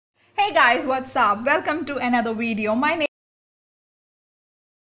Hey guys, what's up? Welcome to another video. My name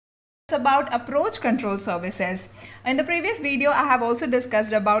is about approach control services. In the previous video, I have also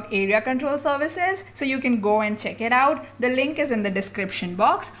discussed about area control services, so you can go and check it out. The link is in the description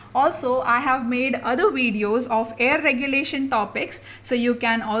box. Also, I have made other videos of air regulation topics, so you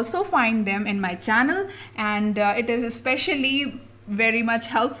can also find them in my channel, and it is especially very much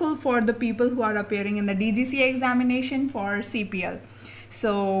helpful for the people who are appearing in the Dgca examination for CPL.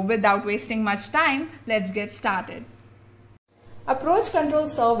 So without wasting much time, let's get started. Approach control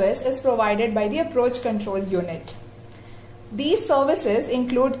service is provided by the approach control unit. These services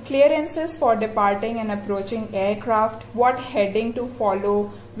include clearances for departing and approaching aircraft, what heading to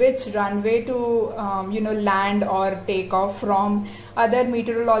follow, which runway to land or take off from, other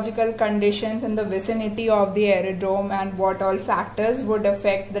meteorological conditions in the vicinity of the aerodrome, and what all factors would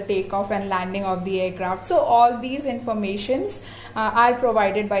affect the takeoff and landing of the aircraft. So all these informations are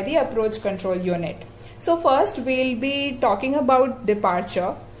provided by the approach control unit. So first we'll be talking about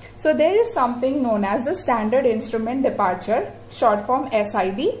departure. So there is something known as the standard instrument departure, short form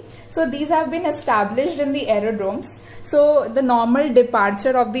SID. So these have been established in the aerodromes. So the normal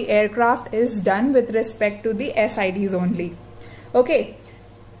departure of the aircraft is done with respect to the SIDs only. Okay,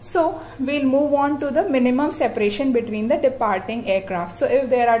 so we'll move on to the minimum separation between the departing aircraft. So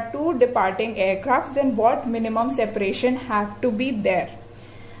if there are two departing aircrafts, then what minimum separation have to be there?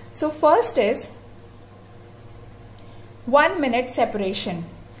 So first is 1 minute separation.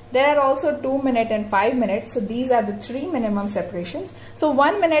 There are also 2 minute and 5 minutes. So these are the three minimum separations. So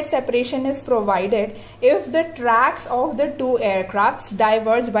 1 minute separation is provided if the tracks of the two aircrafts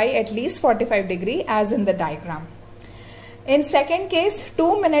diverge by at least 45 degrees as in the diagram. In second case,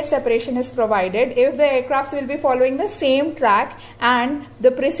 2 minute separation is provided if the aircraft will be following the same track and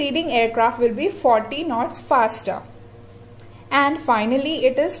the preceding aircraft will be 40 knots faster. And finally,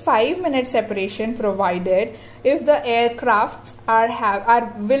 it is 5 minute separation provided if the aircraft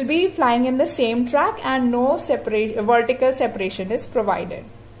will be flying in the same track and no vertical separation is provided.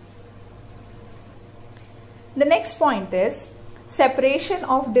 The next point is separation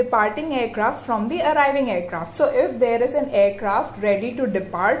of departing aircraft from the arriving aircraft. So if there is an aircraft ready to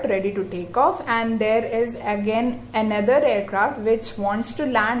depart, ready to take off, and there is again another aircraft which wants to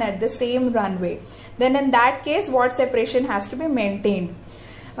land at the same runway, then in that case what separation has to be maintained?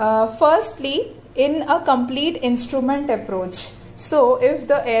 Firstly, in a complete instrument approach. So if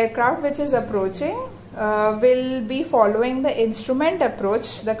the aircraft which is approaching will be following the instrument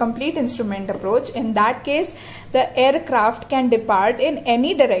approach, the complete instrument approach, in that case the aircraft can depart in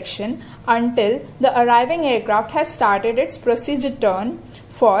any direction until the arriving aircraft has started its procedure turn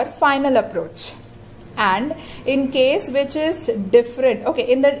for final approach. And in case which is different, okay,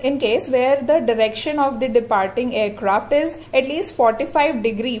 in case where the direction of the departing aircraft is at least 45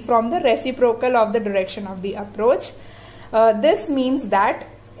 degrees from the reciprocal of the direction of the approach, this means that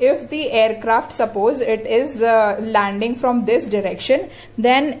if the aircraft, suppose it is landing from this direction,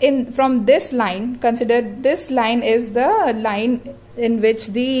 then from this line, consider this line is the line in which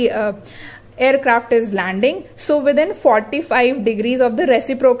the aircraft is landing. So within 45 degrees of the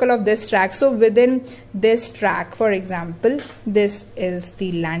reciprocal of this track, so within this track, for example, this is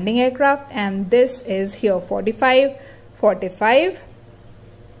the landing aircraft and this is here 45.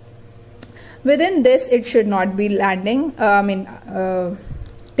 Within this it should not be landing,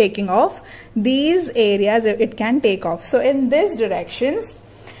 taking off. These areas it can take off. So in these directions,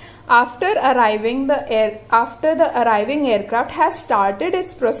 after the arriving aircraft has started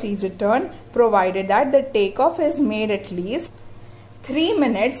its procedure turn, provided that the takeoff is made at least 3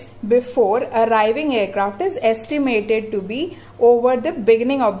 minutes before arriving aircraft is estimated to be over the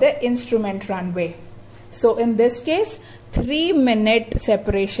beginning of the instrument runway. So in this case, 3 minute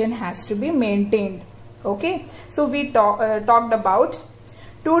separation has to be maintained. Okay, so we talked about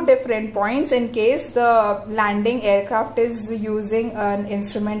two different points in case the landing aircraft is using an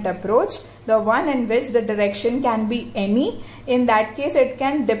instrument approach. The one in which the direction can be any, in that case it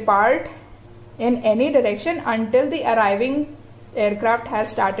can depart in any direction until the arriving aircraft has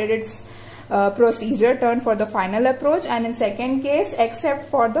started its procedure turn for the final approach. And in second case, except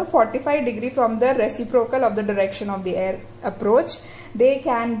for the 45 degree from the reciprocal of the direction of the air approach, they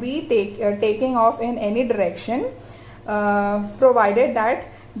can be taking off in any direction, provided that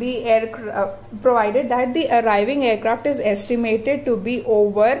the arriving aircraft is estimated to be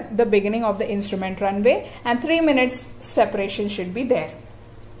over the beginning of the instrument runway, and 3 minutes separation should be there.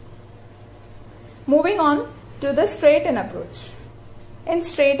 Moving on to the straight-in approach. In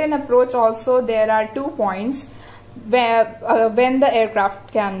straight-in approach also there are 2 points where when the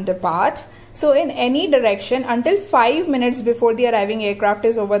aircraft can depart. So in any direction until 5 minutes before the arriving aircraft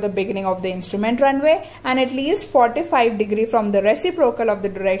is over the beginning of the instrument runway, and at least 45 degrees from the reciprocal of the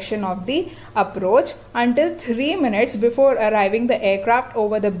direction of the approach until 3 minutes before arriving the aircraft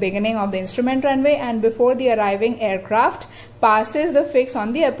over the beginning of the instrument runway and before the arriving aircraft passes the fix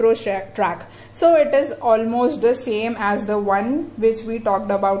on the approach track. So it is almost the same as the one which we talked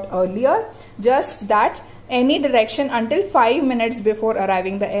about earlier, just that any direction until 5 minutes before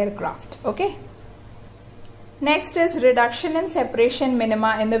arriving the aircraft. Okay. Next is reduction in separation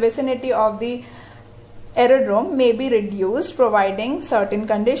minima in the vicinity of the aerodrome may be reduced providing certain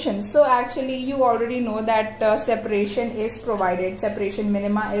conditions. So actually you already know that separation is provided. Separation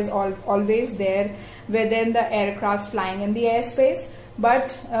minima is always there within the aircrafts flying in the airspace.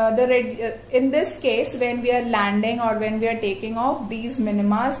 But in this case, when we are landing or when we are taking off, these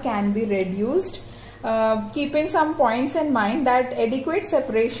minimas can be reduced. Keeping some points in mind that adequate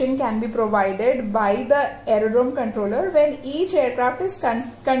separation can be provided by the aerodrome controller when each aircraft is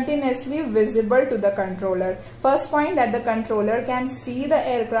continuously visible to the controller. First point, that the controller can see the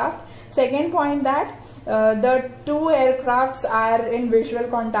aircraft. Second point, that the two aircrafts are in visual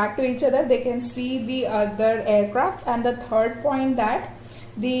contact to each other, they can see the other aircraft. And the third point, that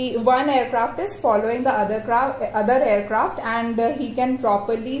the one aircraft is following the other aircraft and he can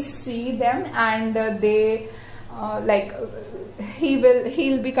properly see them, and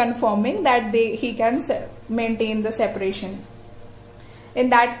he'll be confirming that he can maintain the separation. In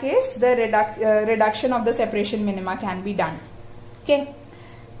that case, the reduction of the separation minima can be done. Okay.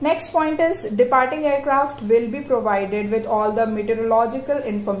 Next point is departing aircraft will be provided with all the meteorological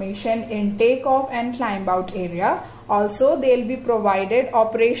information in takeoff and climb out area. Also, they'll be provided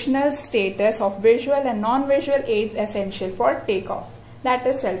operational status of visual and non-visual aids essential for takeoff. That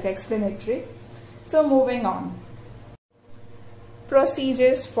is self-explanatory. So moving on.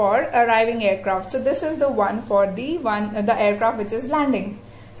 Procedures for arriving aircraft. So this is the one for the aircraft which is landing.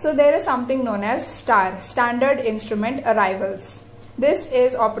 So there is something known as STAR, Standard Instrument Arrivals. This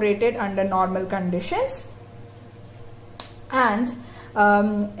is operated under normal conditions, and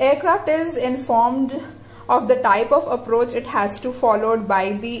aircraft is informed of the type of approach it has to followed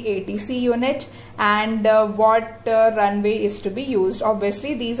by the ATC unit and what runway is to be used.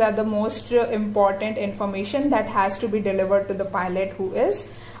 Obviously, these are the most important information that has to be delivered to the pilot who is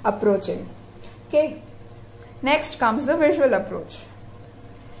approaching. Okay. Next comes the visual approach.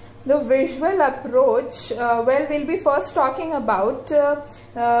 The visual approach, we'll be first talking about the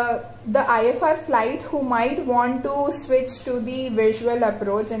IFR flight who might want to switch to the visual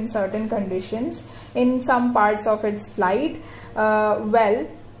approach in certain conditions in some parts of its flight.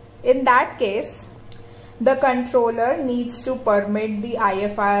 In that case, the controller needs to permit the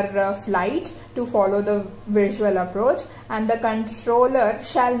IFR flight to follow the visual approach, and the controller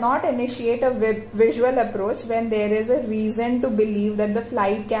shall not initiate a visual approach when there is a reason to believe that the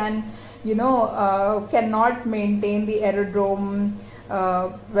flight can, cannot maintain the aerodrome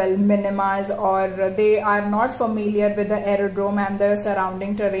minimas, or they are not familiar with the aerodrome and the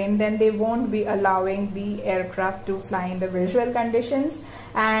surrounding terrain. Then they won't be allowing the aircraft to fly in the visual conditions.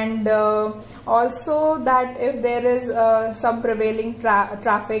 And also that if there is some prevailing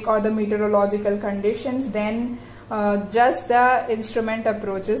traffic or the meteorological conditions, then just the instrument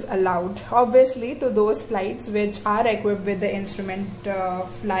approach is allowed, obviously to those flights which are equipped with the instrument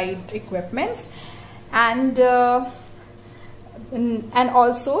flight equipments, and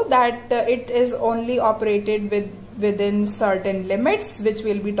also that it is only operated within certain limits, which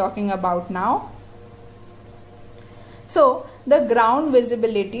we'll be talking about now. So the ground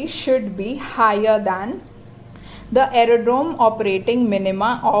visibility should be higher than the aerodrome operating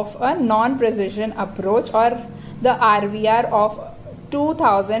minima of a non-precision approach, or the RVR of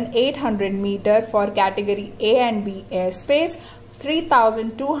 2,800 meter for category A and B airspace,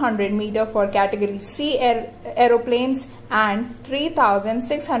 3,200 meter for category C aeroplanes, and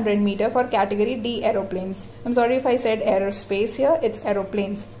 3,600 meter for category D aeroplanes. I'm sorry if I said aerospace here, it's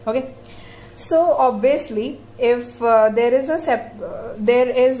aeroplanes. Okay. So obviously, if there is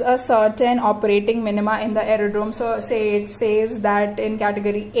a certain operating minima in the aerodrome, so say it says that in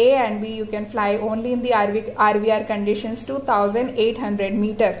category A and B you can fly only in the RVR conditions 2,800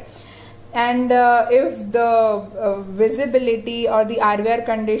 meter, and if the visibility or the RVR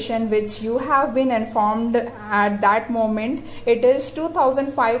condition which you have been informed at that moment, it is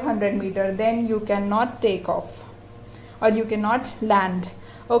 2,500 meter, then you cannot take off or you cannot land.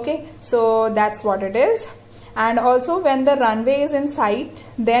 Okay, so that's what it is. And also when the runway is in sight,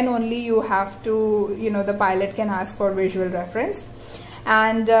 then only you have to, the pilot can ask for visual reference.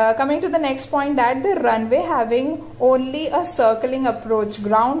 And coming to the next point, that the runway having only a circling approach,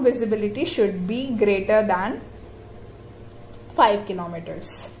 ground visibility should be greater than 5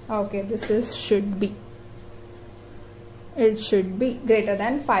 kilometers. Okay, this is should be. It should be greater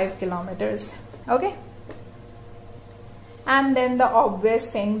than 5 kilometers. Okay. And then the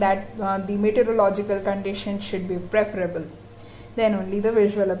obvious thing that the meteorological conditions should be preferable. Then only the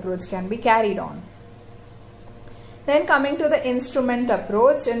visual approach can be carried on. Then coming to the instrument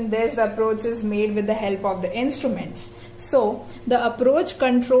approach, and this approach is made with the help of the instruments. So the approach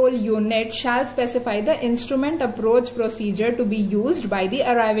control unit shall specify the instrument approach procedure to be used by the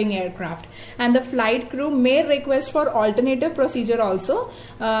arriving aircraft, and the flight crew may request for alternative procedure also.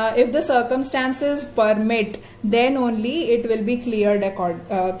 If the circumstances permit, then only it will be cleared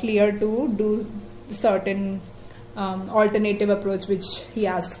to do certain alternative approach which he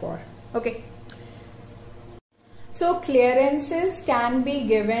asked for. Okay. So clearances can be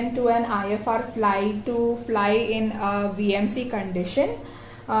given to an IFR flight to fly in a VMC condition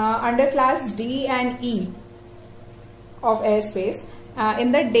under class D and E of airspace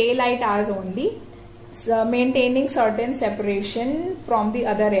in the daylight hours only, so maintaining certain separation from the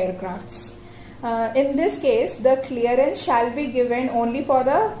other aircrafts. In this case, the clearance shall be given only for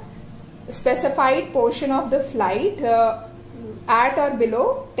the specified portion of the flight at or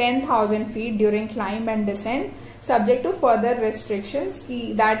below 10,000 feet during climb and descent, subject to further restrictions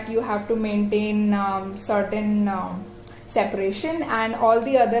that you have to maintain certain separation and all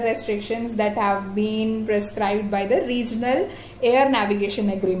the other restrictions that have been prescribed by the regional air navigation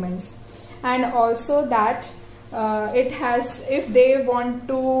agreements. And also that it has, if they want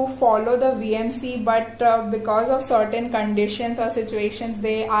to follow the VMC but because of certain conditions or situations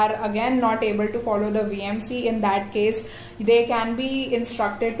they are again not able to follow the VMC, in that case they can be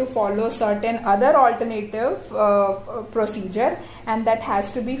instructed to follow certain other alternative procedure, and that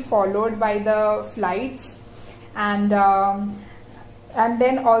has to be followed by the flights. And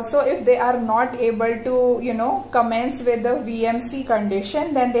then also if they are not able to commence with the VMC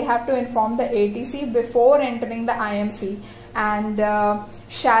condition, then they have to inform the ATC before entering the IMC, and they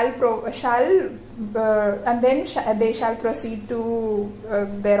shall proceed to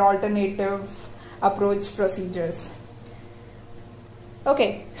their alternative approach procedures.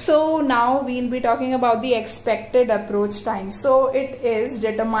 Okay, so now we'll be talking about the expected approach time. So it is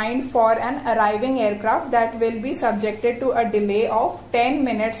determined for an arriving aircraft that will be subjected to a delay of 10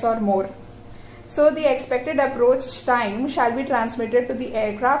 minutes or more. So the expected approach time shall be transmitted to the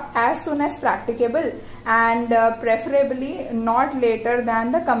aircraft as soon as practicable, and preferably not later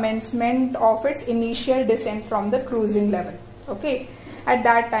than the commencement of its initial descent from the cruising level. Okay, at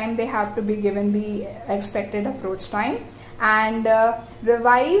that time they have to be given the expected approach time. And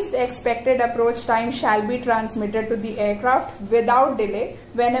revised expected approach time shall be transmitted to the aircraft without delay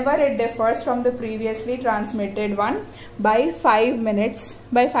whenever it differs from the previously transmitted one by 5 minutes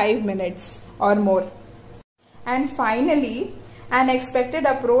or more. And finally, an expected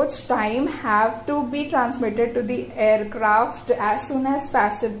approach time have to be transmitted to the aircraft as soon as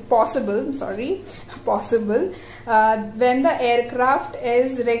possible when the aircraft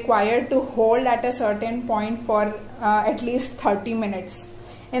is required to hold at a certain point for at least 30 minutes.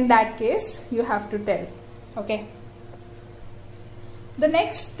 In that case, you have to tell. Okay. The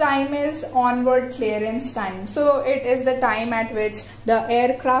next time is onward clearance time. So it is the time at which the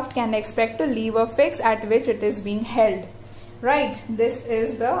aircraft can expect to leave a fix at which it is being held. Right, this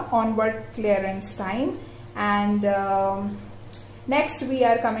is the onward clearance time. And next we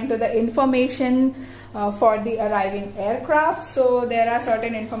are coming to the information for the arriving aircraft. So there are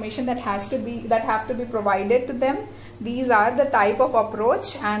certain information that have to be provided to them. These are the type of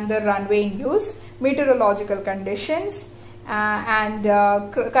approach and the runway in use, meteorological conditions, and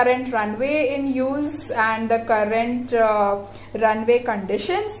current runway in use and the current runway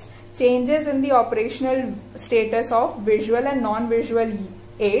conditions, changes in the operational status of visual and non-visual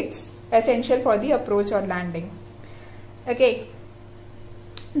aids essential for the approach or landing. Okay,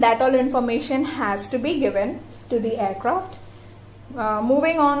 that all information has to be given to the aircraft.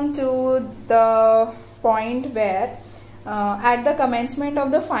 Moving on to the point where at the commencement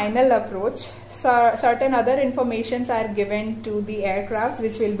of the final approach, certain other informations are given to the aircraft,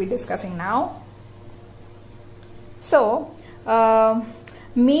 which we'll be discussing now. So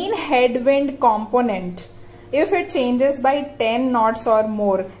mean headwind component, if it changes by 10 knots or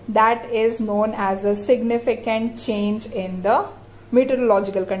more, that is known as a significant change in the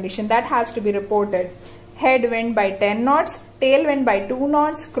meteorological condition. That has to be reported. Headwind by 10 knots, tailwind by 2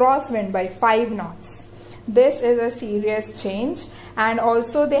 knots, crosswind by 5 knots. this is a serious change. And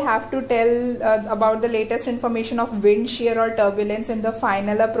also they have to tell about the latest information of wind shear or turbulence in the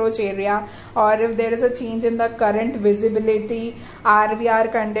final approach area, or if there is a change in the current visibility,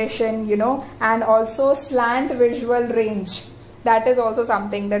 RVR condition, you know, and also slant visual range. That is also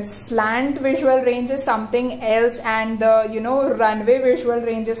something, that slant visual range is something else, and the, you know, runway visual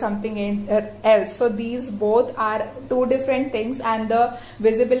range is something else. So these both are two different things, and the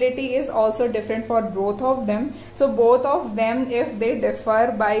visibility is also different for both of them. So both of them, if they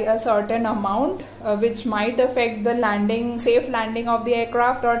differ by a certain amount, which might affect the landing, safe landing of the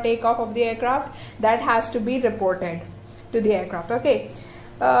aircraft or takeoff of the aircraft, that has to be reported to the aircraft. Okay.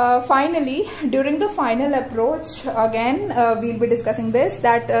 Finally, during the final approach, again we'll be discussing this,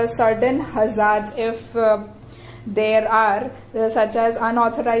 that certain hazards, if there are, such as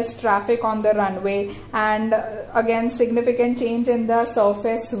unauthorized traffic on the runway, and again significant change in the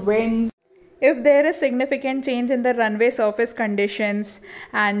surface wind. If there is significant change in the runway surface conditions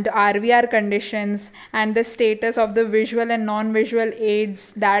and RVR conditions, and the status of the visual and non-visual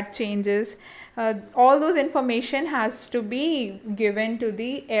aids that changes, all those information has to be given to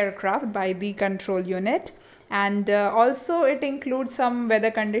the aircraft by the control unit. And also it includes some weather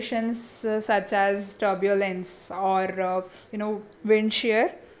conditions such as turbulence or you know, wind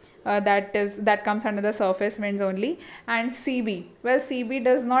shear. That comes under the surface winds only. And CB, well, CB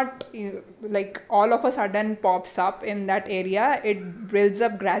does not like all of a sudden pops up in that area, it builds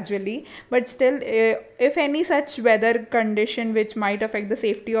up gradually, but still if any such weather condition which might affect the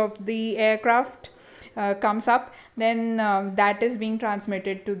safety of the aircraft comes up, then that is being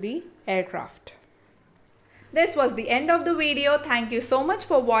transmitted to the aircraft. This was the end of the video. Thank you so much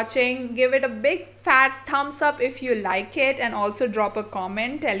for watching. Give it a big fat thumbs up if you like it, and also drop a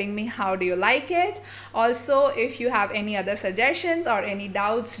comment telling me how do you like it. Also, if you have any other suggestions or any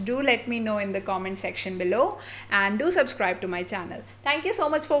doubts, do let me know in the comment section below, and do subscribe to my channel. Thank you so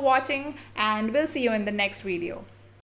much for watching, and we'll see you in the next video.